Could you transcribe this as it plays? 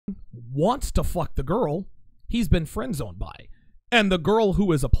wants to fuck the girl he's been friend zoned by. And the girl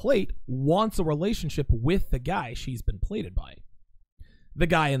who is a plate wants a relationship with the guy she's been plated by. The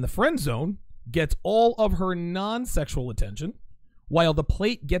guy in the friend zone gets all of her non-sexual attention, while the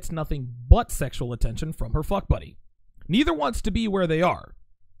plate gets nothing but sexual attention from her fuck buddy. Neither wants to be where they are,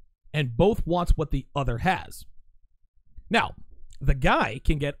 and both wants what the other has. Now, the guy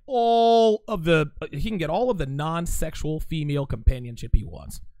can get all of the non-sexual female companionship he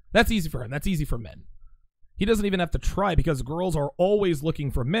wants. That's easy for him. That's easy for men. He doesn't even have to try because girls are always looking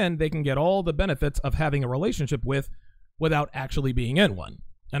for men they can get all the benefits of having a relationship with without actually being in one.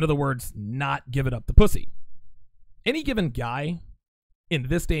 In other words, not giving up the pussy. Any given guy in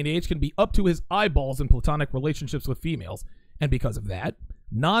this day and age can be up to his eyeballs in platonic relationships with females, and because of that,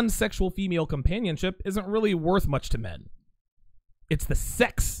 non-sexual female companionship isn't really worth much to men. It's the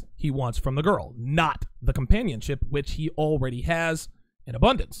sex he wants from the girl, not the companionship which he already has in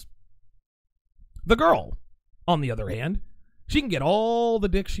abundance. The girl, on the other hand, she can get all the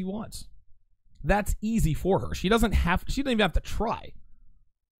dick she wants. That's easy for her. She doesn't even have to try.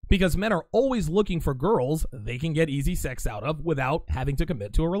 Because men are always looking for girls they can get easy sex out of without having to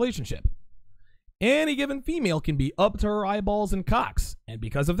commit to a relationship. Any given female can be up to her eyeballs in cocks, and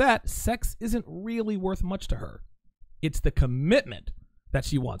because of that, sex isn't really worth much to her. It's the commitment that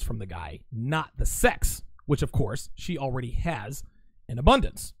she wants from the guy, not the sex, which of course she already has in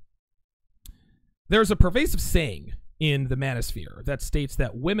abundance. There's a pervasive saying in the manosphere that states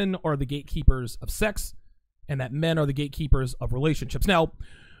that women are the gatekeepers of sex and that men are the gatekeepers of relationships. Now,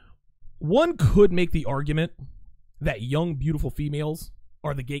 one could make the argument that young, beautiful females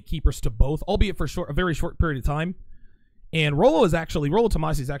are the gatekeepers to both, albeit for a very short period of time. And Rollo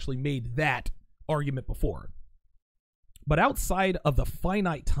Tomasi has actually made that argument before. But outside of the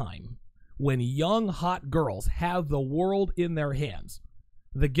finite time when young, hot girls have the world in their hands,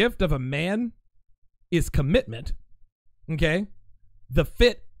 the gift of a man is commitment, okay?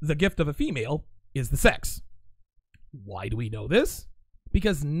 The gift of a female is the sex. Why do we know this?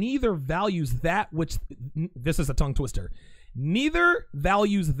 Because neither values that which, this is a tongue twister, neither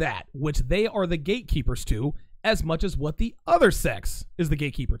values that which they are the gatekeepers to as much as what the other sex is the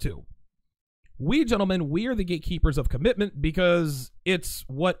gatekeeper to. We, gentlemen, we are the gatekeepers of commitment because it's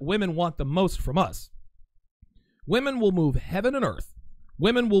what women want the most from us. Women will move heaven and earth.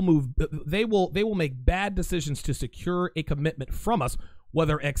 Women will move, they will make bad decisions to secure a commitment from us,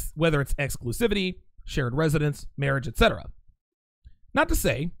 whether it's exclusivity, shared residence, marriage, etc. Not to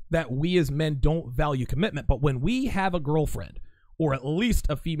say that we as men don't value commitment, but when we have a girlfriend, or at least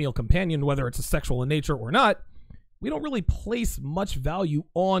a female companion, whether it's a sexual in nature or not, we don't really place much value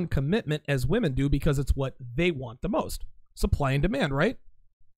on commitment as women do because it's what they want the most. Supply and demand, right?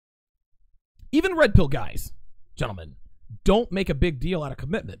 Even red pill guys, gentlemen, don't make a big deal out of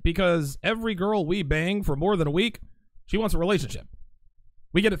commitment because every girl we bang for more than a week, she wants a relationship.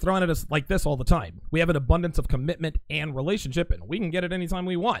 We get it thrown at us like this all the time. We have an abundance of commitment and relationship, and we can get it anytime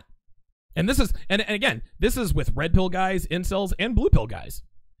we want. And this is, and again, this is with red pill guys, incels, and blue pill guys.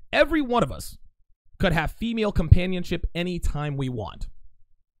 Every one of us could have female companionship anytime we want.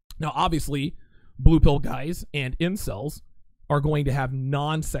 Now, obviously, blue pill guys and incels are going to have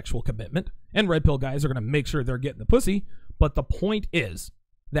non-sexual commitment, and red pill guys are going to make sure they're getting the pussy. But the point is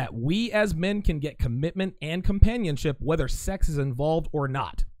that we as men can get commitment and companionship whether sex is involved or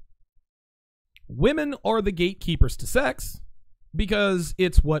not. Women are the gatekeepers to sex because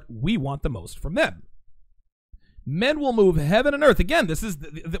it's what we want the most from them. Men will move heaven and earth. Again, this is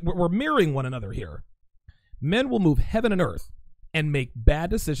we're mirroring one another here. Men will move heaven and earth and make bad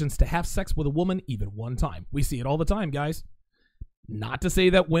decisions to have sex with a woman even one time. We see it all the time, guys. Not to say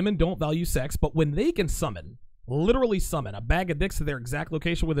that women don't value sex, but when they can literally summon a bag of dicks to their exact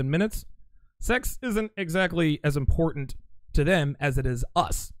location within minutes, sex isn't exactly as important to them as it is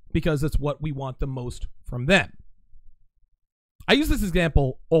us because it's what we want the most from them. I use this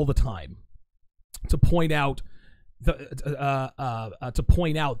example all the time to point out the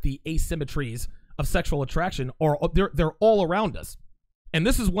asymmetries of sexual attraction, or they're all around us. And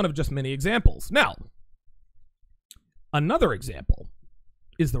this is one of just many examples. Now, another example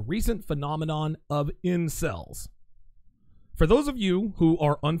is the recent phenomenon of incels. For those of you who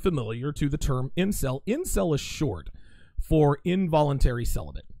are unfamiliar to the term incel, incel is short for involuntary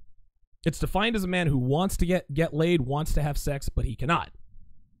celibate. It's defined as a man who wants to get laid, wants to have sex, but he cannot.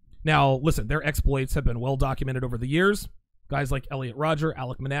 Now, listen, their exploits have been well documented over the years. Guys like Elliot Rodger,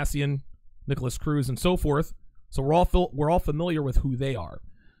 Alec Manassian, Nicholas Cruz, and so forth. So we're all familiar with who they are.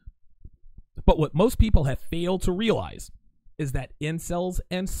 But what most people have failed to realize is that incels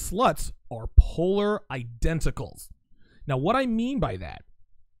and sluts are polar identicals. Now, what I mean by that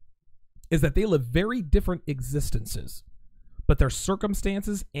is that they live very different existences, but their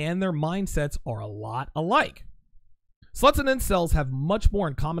circumstances and their mindsets are a lot alike. Sluts and incels have much more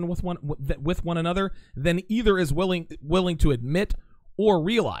in common with one another than either is willing to admit or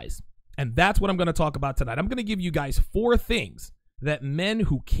realize. And that's what I'm going to talk about tonight. I'm going to give you guys 4 things that men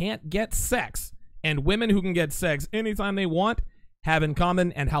who can't get sex and women who can get sex anytime they want have in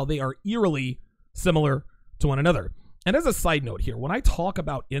common, and how they are eerily similar to one another. And as a side note here, when I talk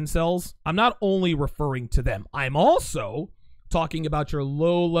about incels, I'm not only referring to them, I'm also talking about your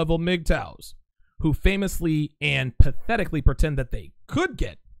low-level MGTOWs who famously and pathetically pretend that they could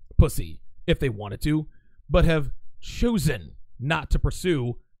get pussy if they wanted to, but have chosen not to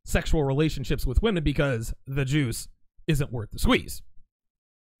pursue sexual relationships with women because the juice isn't worth the squeeze.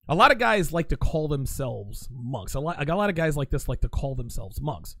 A lot of guys like to call themselves monks. A lot of guys like this like to call themselves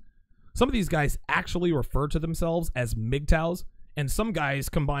monks. Some of these guys actually refer to themselves as MGTOWs, and some guys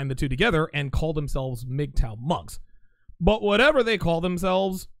combine the two together and call themselves MGTOW monks. But whatever they call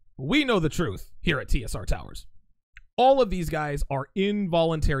themselves, we know the truth here at TSR Towers. All of these guys are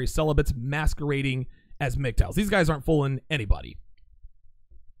involuntary celibates masquerading as MGTOWs. These guys aren't fooling anybody.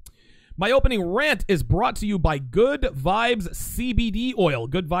 My opening rant is brought to you by Good Vibes CBD oil.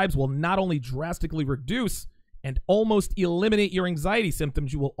 Good Vibes will not only drastically reduce and almost eliminate your anxiety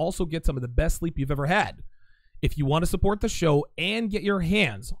symptoms, you will also get some of the best sleep you've ever had. If you want to support the show and get your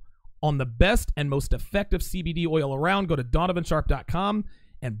hands on the best and most effective CBD oil around, go to donovansharpe.com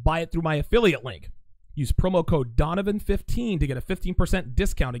and buy it through my affiliate link. Use promo code Donovan15 to get a 15%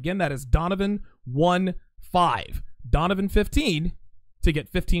 discount. Again, that is Donovan15. Donovan15 to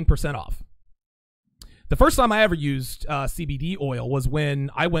get 15% off. The first time I ever used CBD oil was when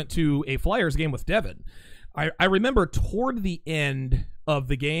I went to a Flyers game with Devin. I remember toward the end of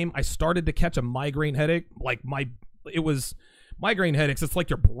the game, I started to catch a migraine headache. It was migraine headaches. It's like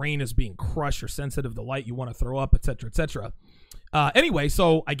your brain is being crushed. You're sensitive to light. You want to throw up, etc., etc. Anyway,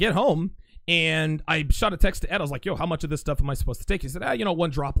 so I get home and I shot a text to Ed. I was like, yo, how much of this stuff am I supposed to take? He said, 1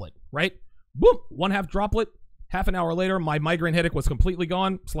 droplet, right? Boom, 1/2 droplet. Half an hour later, my migraine headache was completely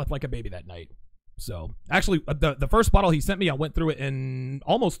gone. Slept like a baby that night. So actually, the first bottle he sent me, I went through it in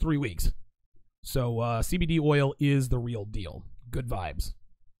almost 3 weeks. So CBD oil is the real deal. Good vibes.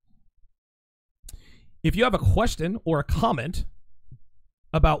 If you have a question or a comment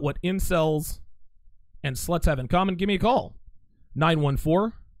about what incels and sluts have in common, give me a call.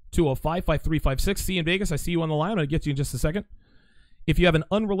 914-205-5356. See you in Vegas. I see you on the line. I'll get you in just a second. If you have an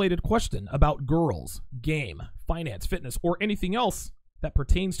unrelated question about girls, game, finance, fitness, or anything else that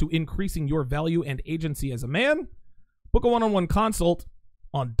pertains to increasing your value and agency as a man, book a one-on-one consult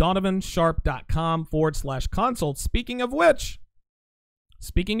on donovansharpe.com/consult. Speaking of which,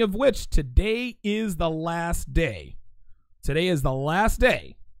 today is the last day. Today is the last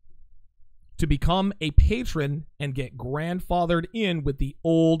day to become a patron and get grandfathered in with the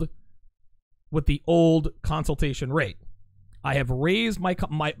old consultation rate. I have raised my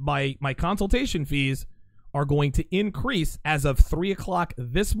consultation fees are going to increase as of 3 o'clock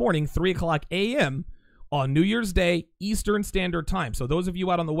this morning, 3 o'clock a.m. on New Year's Day, Eastern Standard Time. So those of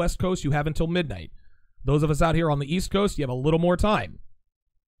you out on the West Coast, you have until midnight. Those of us out here on the East Coast, you have a little more time.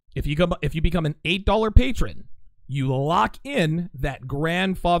 If you become an $8 patron, you lock in that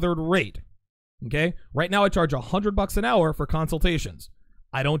grandfathered rate. Okay? Right now I charge $100 an hour for consultations.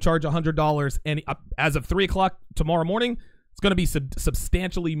 I don't charge $100 as of 3 o'clock tomorrow morning. It's going to be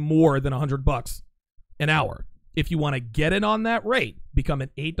substantially more than $100 an hour. If you want to get in on that rate, become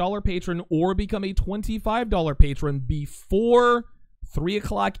an $8 patron or become a $25 patron before 3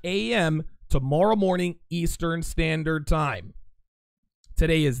 o'clock a.m. tomorrow morning, Eastern Standard Time.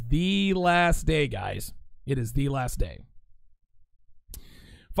 Today is the last day, guys. It is the last day.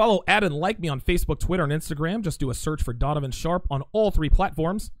 Follow, add, and like me on Facebook, Twitter, and Instagram. Just do a search for Donovan Sharpe on all 3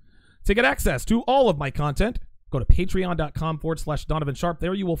 platforms. To get access to all of my content, go to patreon.com/Donovan Sharpe.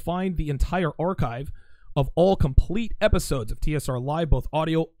 There you will find the entire archive of all complete episodes of TSR Live, both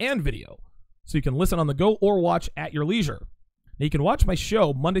audio and video. So you can listen on the go or watch at your leisure. Now you can watch my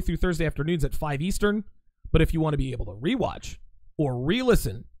show Monday through Thursday afternoons at 5 Eastern, but if you want to be able to rewatch or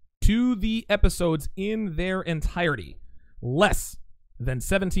re-listen to the episodes in their entirety, less than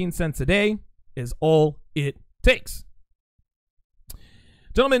 17 cents a day is all it takes.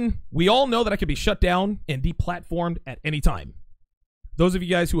 Gentlemen, we all know that I could be shut down and deplatformed at any time. Those of you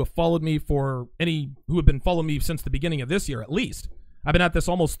guys who have followed me who have been following me since the beginning of this year, at least. I've been at this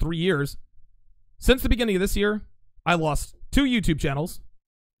almost 3 years. Since the beginning of this year, I lost 2 YouTube channels,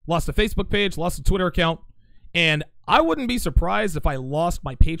 lost a Facebook page, lost a Twitter account, and I wouldn't be surprised if I lost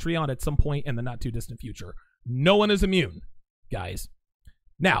my Patreon at some point in the not too distant future. No one is immune, guys.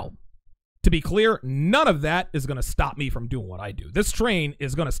 Now, To be clear, none of that is going to stop me from doing what I do. This train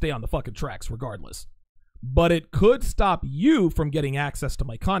is going to stay on the fucking tracks regardless. But it could stop you from getting access to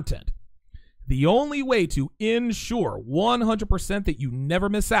my content. The only way to ensure 100% that you never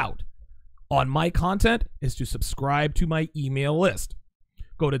miss out on my content is to subscribe to my email list.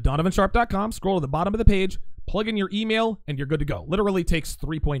 Go to donovansharpe.com, scroll to the bottom of the page, plug in your email, and you're good to go. Literally takes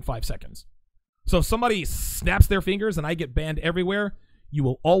 3.5 seconds. So if somebody snaps their fingers and I get banned everywhere, you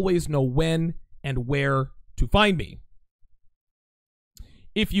will always know when and where to find me.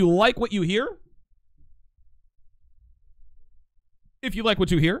 If you like what you hear, if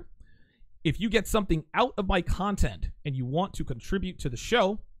you get something out of my content and you want to contribute to the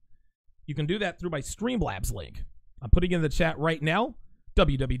show, you can do that through my Streamlabs link. I'm putting it in the chat right now,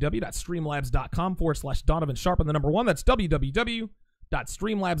 www.streamlabs.com/Donovan Sharpe and the number 1. That's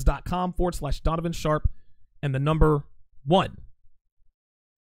www.streamlabs.com/Donovan Sharpe and the number 1.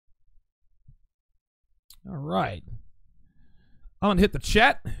 All right. I'm going to hit the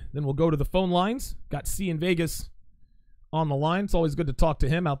chat. Then we'll go to the phone lines. Got C in Vegas on the line. It's always good to talk to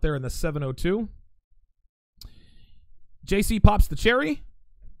him out there in the 702. JC pops the cherry.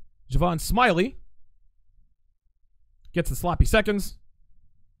 Javon Smiley gets the sloppy seconds.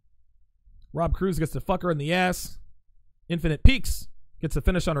 Rob Cruz gets the fucker in the ass. Infinite Peaks gets the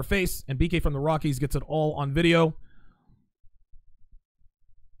finish on her face. And BK from the Rockies gets it all on video.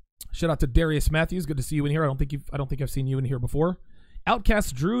 Shout out to Darius Matthews. Good to see you in here. I don't think I've seen you in here before.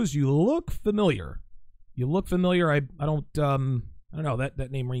 Outcast Drews, you look familiar. You look familiar. I don't know.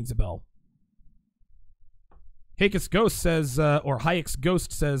 That name rings a bell. Hayek's Ghost says, or Hayek's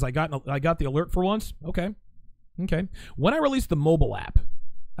Ghost says, I got the alert for once. Okay. When I release the mobile app,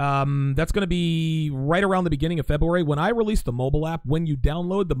 that's going to be right around the beginning of February. When I release the mobile app, when you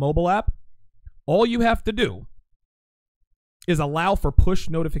download the mobile app, all you have to do is allow for push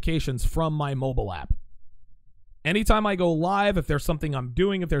notifications from my mobile app. Anytime I go live, if there's something I'm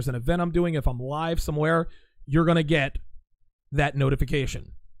doing, if there's an event I'm doing, if I'm live somewhere, you're going to get that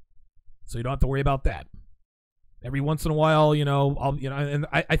notification. So you don't have to worry about that. Every once in a while, and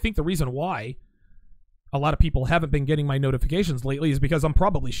I think the reason why a lot of people haven't been getting my notifications lately is because I'm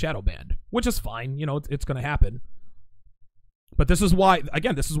probably shadow banned, which is fine. It's going to happen. But this is why I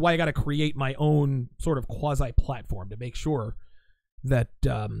got to create my own sort of quasi-platform to make sure that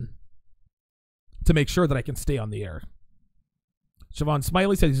I can stay on the air. Siobhan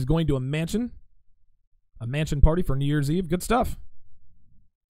Smiley says he's going to a mansion party for New Year's Eve. Good stuff.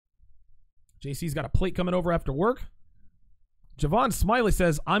 JC's got a plate coming over after work. Javon Smiley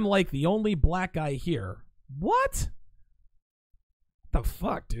says, I'm like the only black guy here. What the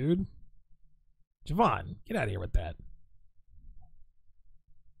fuck, dude? Javon, get out of here with that.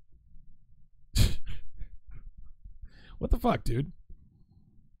 What the fuck, dude?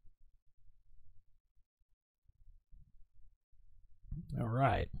 All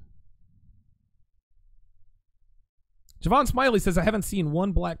right. Javon Smiley says, I haven't seen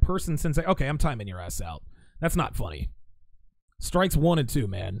one black person since okay, I'm timing your ass out. That's not funny. Strikes 1 and 2,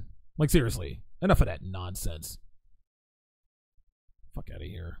 man. Like, seriously. Enough of that nonsense. Fuck out of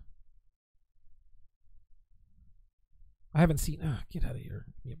here. I haven't seen... get out of here.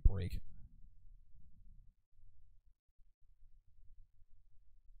 Give me a break.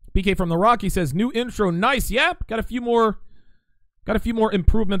 BK from the Rocky says, new intro, nice. Yep, got a few more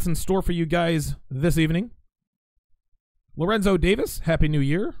improvements in store for you guys this evening. Lorenzo Davis, Happy New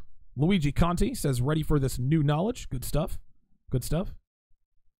Year. Luigi Conti says, ready for this new knowledge. Good stuff. Good stuff.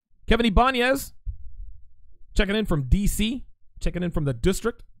 Kevin Ibanez, checking in from DC, checking in from the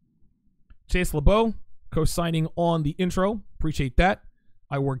district. Chase LeBeau, co-signing on the intro. Appreciate that.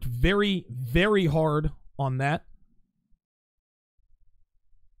 I worked very, very hard on that.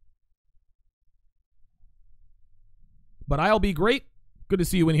 But I'll be great. Good to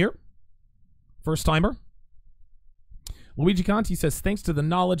see you in here. First timer. Luigi Conti says, thanks to the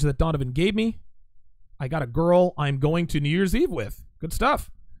knowledge that Donovan gave me, I got a girl I'm going to New Year's Eve with. Good stuff.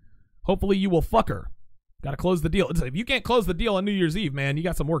 Hopefully you will fuck her. Got to close the deal. If you can't close the deal on New Year's Eve, man, you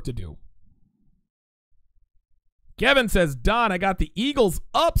got some work to do. Kevin says, Don, I got the Eagles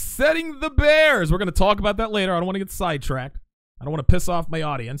upsetting the Bears. We're going to talk about that later. I don't want to get sidetracked. I don't want to piss off my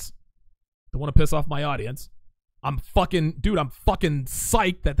audience. I'm fucking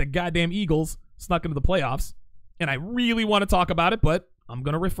psyched that the goddamn Eagles snuck into the playoffs. And I really want to talk about it, but I'm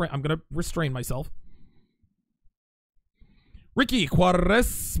going to restrain myself. Ricky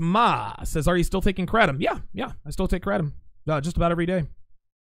Quaresma says, are you still taking Kratom? Yeah, I still take Kratom just about every day.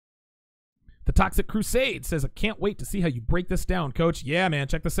 The Toxic Crusade says, I can't wait to see how you break this down, Coach. Yeah, man,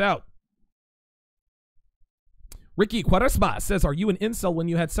 check this out. Ricky Quaresma says, are you an incel when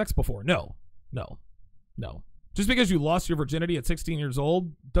you had sex before? No. Just because you lost your virginity at 16 years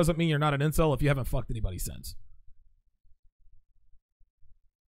old doesn't mean you're not an incel if you haven't fucked anybody since.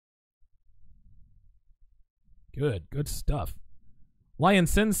 Good stuff. Lion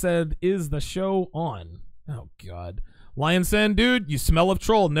Sin said, is the show on? Oh, God. Lion Sin, dude, you smell of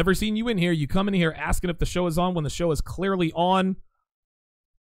troll. Never seen you in here. You come in here asking if the show is on when the show is clearly on.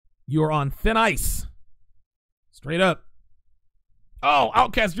 You're on thin ice. Straight up. Oh,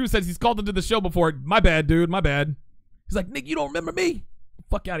 Outcast Drew says he's called into the show before. My bad, dude. My bad. He's like, Nick, you don't remember me?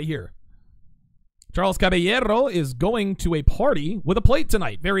 Fuck out of here. Charles Caballero is going to a party with a plate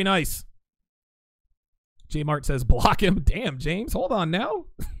tonight. Very nice. J Mart says, block him. Damn, James. Hold on now.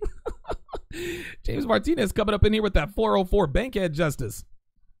 James Martinez coming up in here with that 404 bankhead justice.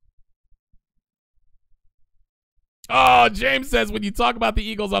 Oh, James says, when you talk about the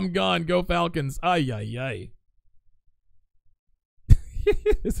Eagles, I'm gone. Go Falcons. Ay, ay, ay.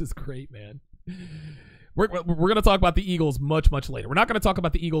 This is great, man. We're going to talk about the Eagles much, much later. We're not going to talk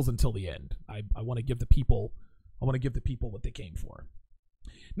about the Eagles until the end. I want to give the people what they came for.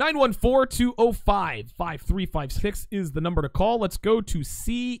 914-205-5356 is the number to call. Let's go to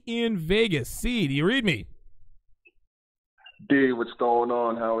C in Vegas. C, do you read me? D, what's going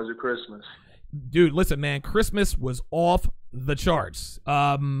on? How was your Christmas? Dude, listen, man, Christmas was off the charts.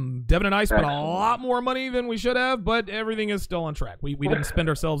 Devin and I spent a lot more money than we should have, but everything is still on track. We didn't spend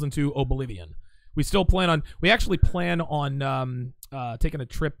ourselves into oblivion. We actually plan on taking a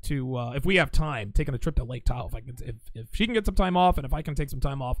trip to, if we have time, taking a trip to Lake Tahoe. If she can get some time off and if I can take some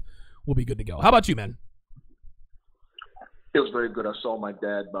time off, we'll be good to go. How about you, man? It was very good. I saw my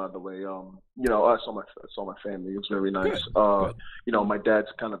dad, by the way. I saw my family. It was very nice. Good. My dad's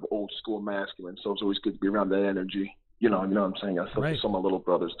kind of old school masculine, so it's always good to be around that energy. You know what I'm saying? I saw my little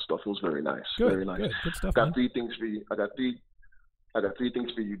brothers and stuff. It was very nice. Very nice. Good stuff. Got 3 things for you. I got 3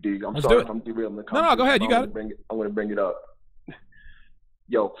 things for you, D. Let's sorry do it. if I'm derailing the conversation. No, go ahead. You got it. I'm going to bring it up.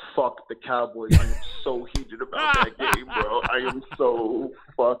 Yo, fuck the Cowboys. I am so heated about that game, bro. I am so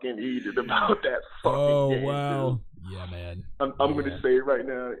fucking heated about that fucking game. Oh, wow. Dude. Yeah, man. I'm going to say it right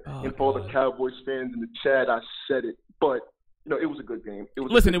now. And for all the Cowboys fans in the chat, I said it. But, it was a good game. It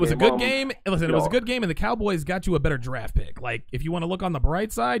was a good game. It was a good game, and the Cowboys got you a better draft pick. Like, if you want to look on the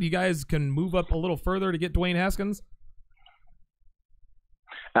bright side, you guys can move up a little further to get Dwayne Haskins.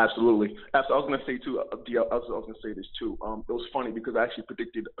 Absolutely. I was going to say too. I was going to say this too. It was funny because I actually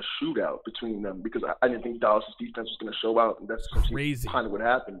predicted a shootout between them because I didn't think Dallas' defense was going to show out, and that's crazy. Kind of what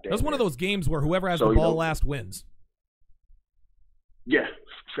happened. That was one of those games where whoever has the ball last wins. Yeah,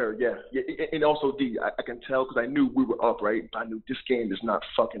 fair. Yeah. And also, D, I can tell because I knew we were up, right? But I knew this game is not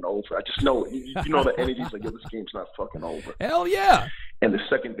fucking over. I just know it. You know the energy's like, yo, this game's not fucking over. Hell yeah. And the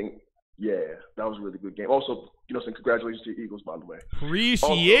second thing. Yeah, that was a really good game. Also, saying congratulations to the Eagles, by the way.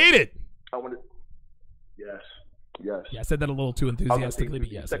 Appreciate it. I want to. Yes. Yeah, I said that a little too enthusiastically,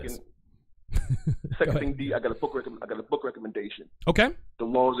 but yes. Second thing, D, I got a book recommendation. Okay. The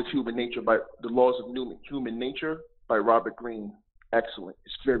Laws of Human Nature by Robert Greene. Excellent.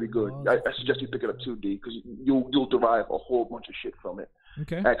 It's very good. I suggest you pick it up too, D, because you'll derive a whole bunch of shit from it.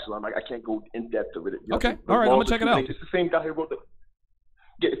 Okay. Excellent. I can't go in depth with it. Okay. All right. I'm gonna check it out. It's the same guy who wrote the.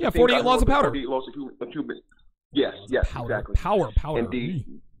 Yeah, 48 Laws of Powder. 48 Laws of Human. Yes, exactly. Power. Indeed.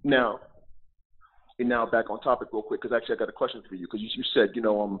 Now back on topic real quick, because actually I got a question for you, because you said,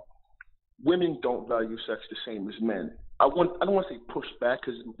 women don't value sex the same as men. I don't want to say push back,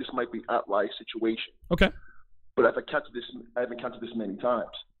 because this might be outlier situation. Okay. But I've encountered this many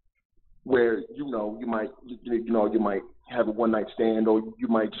times, where you might have a one night stand, or you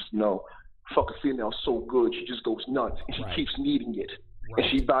might just fuck a female so good she just goes nuts and she keeps needing it. Right.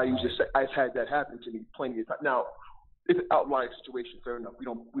 And she values it. I've had that happen to me plenty of times. Now, it's an outlier situation. Fair enough. We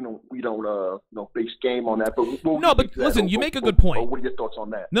don't base game on that. But listen, you make a good point. What are your thoughts on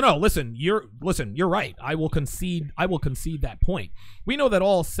that? No. Listen, you're right. I will concede that point. We know that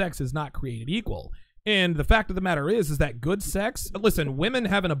all sex is not created equal. And the fact of the matter is that good sex, listen, women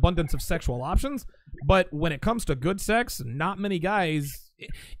have an abundance of sexual options, but when it comes to good sex, not many guys.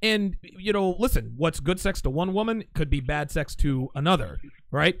 And, listen, what's good sex to one woman could be bad sex to another,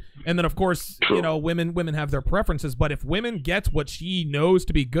 right? And then, of course, women have their preferences. But if women get what she knows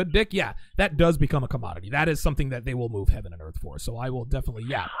to be good dick, yeah, that does become a commodity. That is something that they will move heaven and earth for. So I will definitely,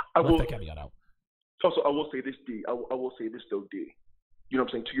 let that caveat out. Also, I will say this, D. I will say this, though, D. You know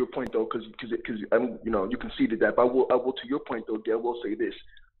what I'm saying? To your point, though, because you conceded that. But I will, to your point, though, D, I will say this.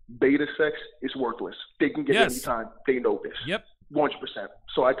 Beta sex is worthless. They can get it anytime. They know this. Yep. 100%.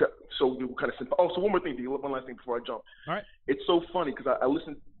 So you kind of. Oh, so one more thing, D. One last thing before I jump. All right. It's so funny because I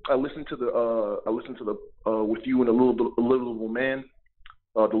listened I listened to the With You and a Little Man,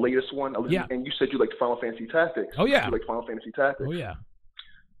 the latest one. And you said you liked Final Fantasy Tactics. Oh yeah, you like Final Fantasy Tactics. Oh yeah.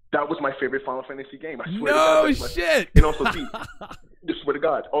 That was my favorite Final Fantasy game. I swear no to God. shit. And also, D, just swear to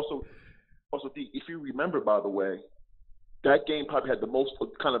God. Also, D, if you remember, by the way, that game probably had the most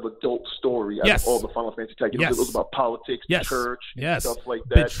kind of adult story out of all the Final Fantasy Tactics. Yes. It was about politics, church, stuff like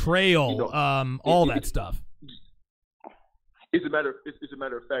that. Betrayal, all that stuff. As a matter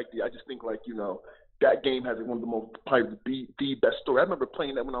of fact, I just think that game has one of the most probably the best story. I remember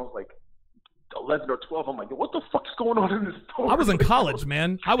playing that when I was like 11 or 12. I'm like, what the fuck is going on in this story? I was in college,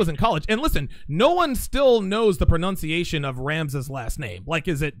 man. I was in college. And listen, no one still knows the pronunciation of Ramses' last name. Like,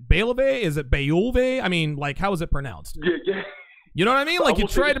 is it Beilve? Is it Beulve? I mean, like, how is it pronounced? Yeah. You know what I mean? Like, you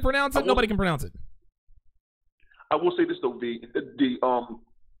try to pronounce it, nobody can pronounce it. I will say this, though,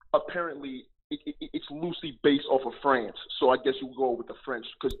 apparently it's loosely based off of France. So I guess you go with the French.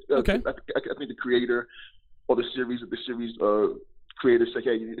 Because I think the creator or the series creators say,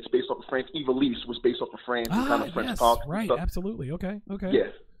 hey, it's based off of France. Evilise was based off of France and kind of French talk. Right, stuff. Absolutely. Okay.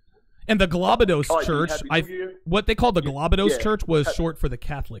 Yes. And the Globados Church, what they called the Globados Church was short for the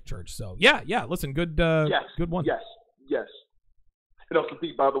Catholic Church. So yeah. Listen, good one. Yes. And also,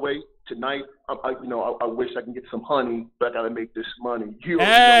 by the way, tonight, I wish I can get some honey, but I gotta make this money.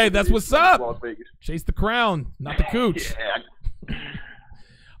 Hey, that's what's up. Chase the crown, not the cooch. Yeah.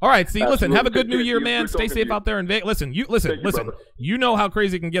 All right, see, listen, have a good New Year, man. Stay safe out there in Vegas. Listen. You know how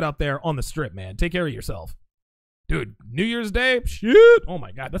crazy it can get out there on the Strip, man. Take care of yourself. Dude, New Year's Day, shit. Oh,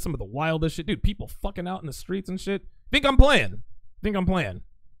 my God, that's some of the wildest shit. Dude, people fucking out in the streets and shit. Think I'm playing. Javon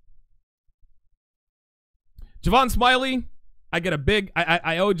Smiley, I get a big,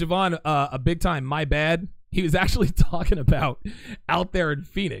 I owe Javon a big time, my bad. He was actually talking about out there in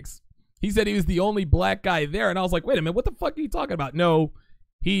Phoenix. He said he was the only black guy there, and I was like, wait a minute, what the fuck are you talking about? No.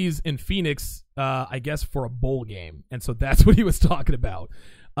 He's in Phoenix, I guess, for a bowl game, and so that's what he was talking about.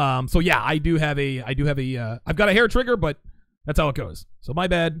 So yeah, I've got a hair trigger, but that's how it goes. So my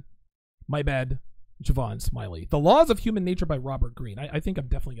bad, Javon Smiley. The Laws of Human Nature by Robert Greene. I think I'm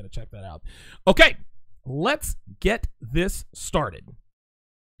definitely gonna check that out. Okay, let's get this started.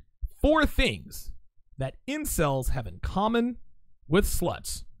 4 things that incels have in common with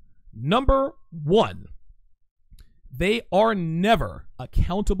sluts. Number 1. They are never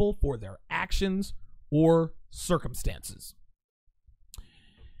accountable for their actions or circumstances.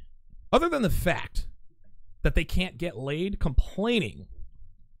 Other than the fact that they can't get laid, complaining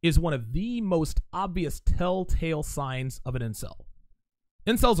is one of the most obvious telltale signs of an incel.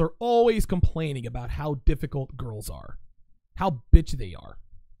 Incels are always complaining about how difficult girls are, how bitch they are.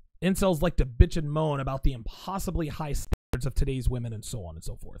 Incels like to bitch and moan about the impossibly high standards of today's women and so on and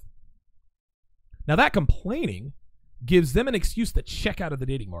so forth. Now that complaining gives them an excuse to check out of the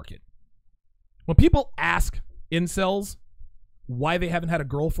dating market. When people ask incels why they haven't had a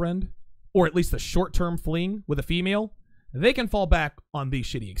girlfriend, or at least a short-term fling with a female, they can fall back on these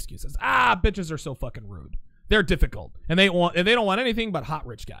shitty excuses. Bitches are so fucking rude. They're difficult, and they don't want anything but hot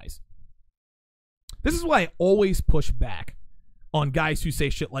rich guys. This is why I always push back on guys who say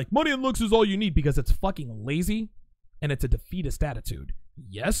shit like money and looks is all you need, because it's fucking lazy and it's a defeatist attitude.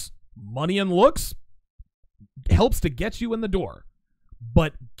 Yes, money and looks helps to get you in the door,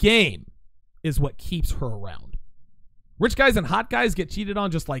 but game is what keeps her around. Rich guys and hot guys get cheated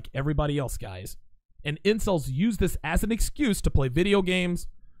on just like everybody else, guys. And incels use this as an excuse to play video games,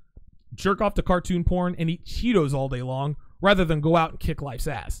 jerk off to cartoon porn, and eat Cheetos all day long rather than go out and kick life's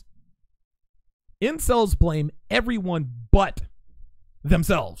ass. Incels blame everyone but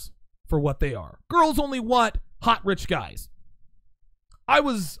themselves for what they are. Girls only want hot rich guys. I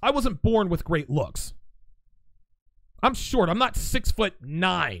wasn't born with great looks. I'm short. I'm not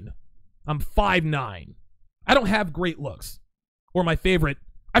 6'9". I'm 5'9". I don't have great looks. Or my favorite,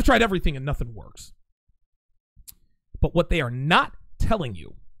 I've tried everything and nothing works. But what they are not telling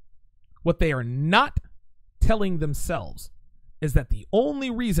you, what they are not telling themselves, is that the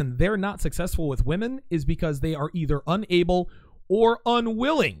only reason they're not successful with women is because they are either unable or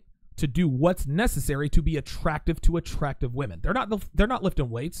unwilling to do what's necessary to be attractive to attractive women. They're not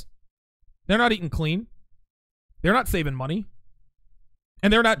lifting weights. They're not eating clean. They're not saving money.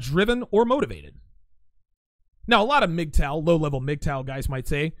 And they're not driven or motivated. Now, a lot of MGTOW, low-level MGTOW guys might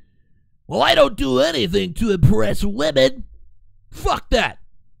say, well, I don't do anything to impress women. Fuck that.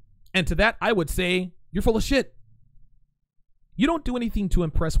 And to that, I would say, you're full of shit. You don't do anything to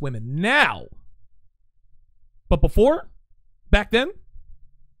impress women now. But before, back then,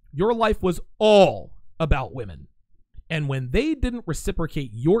 your life was all about women. And when they didn't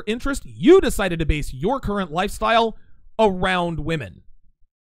reciprocate your interest, you decided to base your current lifestyle around women.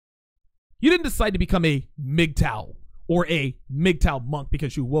 You didn't decide to become a MGTOW or a MGTOW monk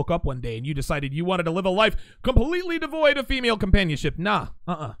because you woke up one day and you decided you wanted to live a life completely devoid of female companionship. Nah,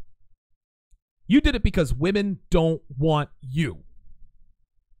 You did it because women don't want you.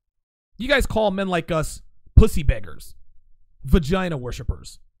 You guys call men like us pussy beggars, vagina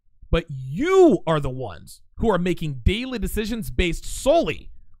worshippers. But you are the ones who are making daily decisions based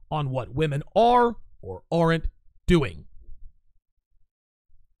solely on what women are or aren't doing.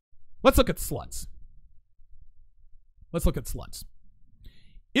 Let's look at sluts.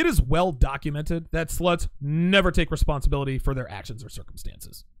 It is well documented that sluts never take responsibility for their actions or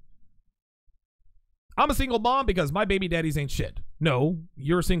circumstances. I'm a single mom because my baby daddies ain't shit. No,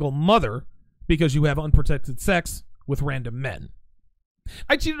 you're a single mother because you have unprotected sex with random men.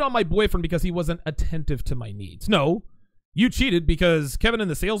 I cheated on my boyfriend because he wasn't attentive to my needs. No, you cheated because Kevin in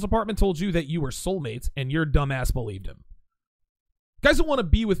the sales department told you that you were soulmates and your dumbass believed him. Guys don't want to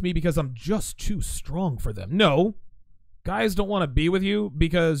be with me because I'm just too strong for them. No, guys don't want to be with you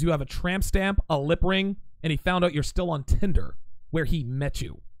because you have a tramp stamp, a lip ring, and he found out you're still on Tinder where he met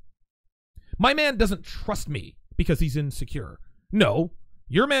you. My man doesn't trust me because he's insecure. No,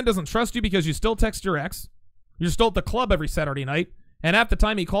 your man doesn't trust you because you still text your ex, you're still at the club every Saturday night, and half the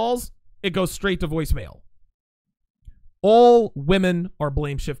time he calls, it goes straight to voicemail. All women are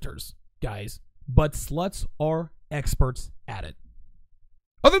blame shifters, guys, but sluts are experts at it.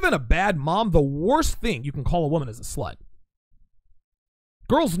 Other than a bad mom, the worst thing you can call a woman is a slut.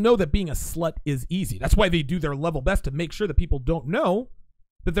 Girls know that being a slut is easy. That's why they do their level best to make sure that people don't know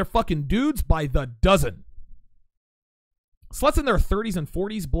that they're fucking dudes by the dozen. Sluts in their 30s and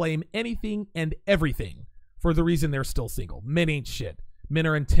 40s blame anything and everything for the reason they're still single. Men ain't shit. Men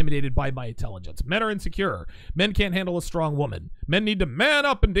are intimidated by my intelligence. Men are insecure. Men can't handle a strong woman. Men need to man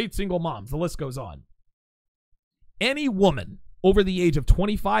up and date single moms. The list goes on. Any woman over the age of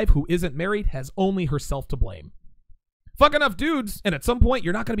 25 who isn't married has only herself to blame. Fuck enough dudes, and at some point,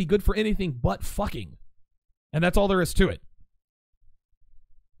 you're not going to be good for anything but fucking. And that's all there is to it.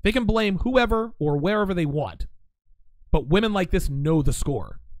 They can blame whoever or wherever they want. But women like this know the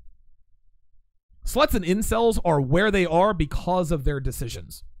score. Sluts and incels are where they are because of their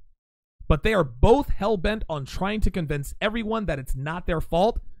decisions. But they are both hell-bent on trying to convince everyone that it's not their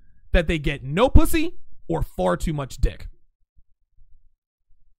fault, that they get no pussy or far too much dick.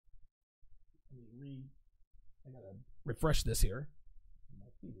 I gotta refresh this here. My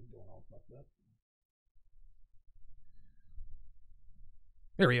feed is going all fucked up.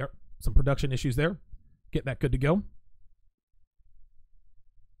 There we are. Some production issues there. Get that good to go.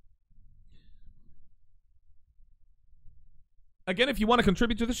 Again, if you want to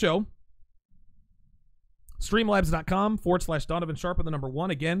contribute to the show, streamlabs.com/Donovan Sharpe and the number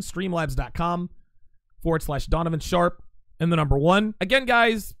 1. Again, streamlabs.com/Donovan Sharpe and the number 1. Again,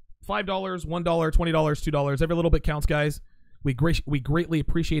 guys, $5, $1, $20, $2. Every little bit counts, guys. We greatly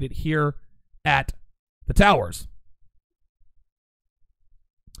appreciate it here at the Towers.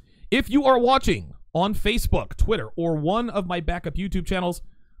 If you are watching on Facebook, Twitter, or one of my backup YouTube channels,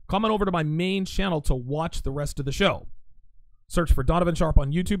 come on over to my main channel to watch the rest of the show. Search for Donovan Sharpe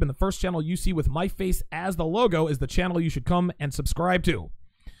on YouTube, and the first channel you see with my face as the logo is the channel you should come and subscribe to.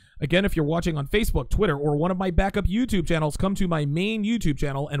 Again, if you're watching on Facebook, Twitter, or one of my backup YouTube channels, come to my main YouTube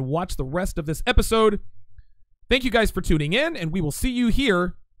channel and watch the rest of this episode. Thank you guys for tuning in, and we will see you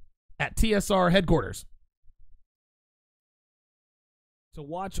here at TSR headquarters. To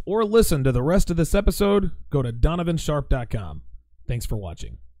watch or listen to the rest of this episode, go to donovansharpe.com. Thanks for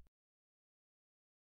watching.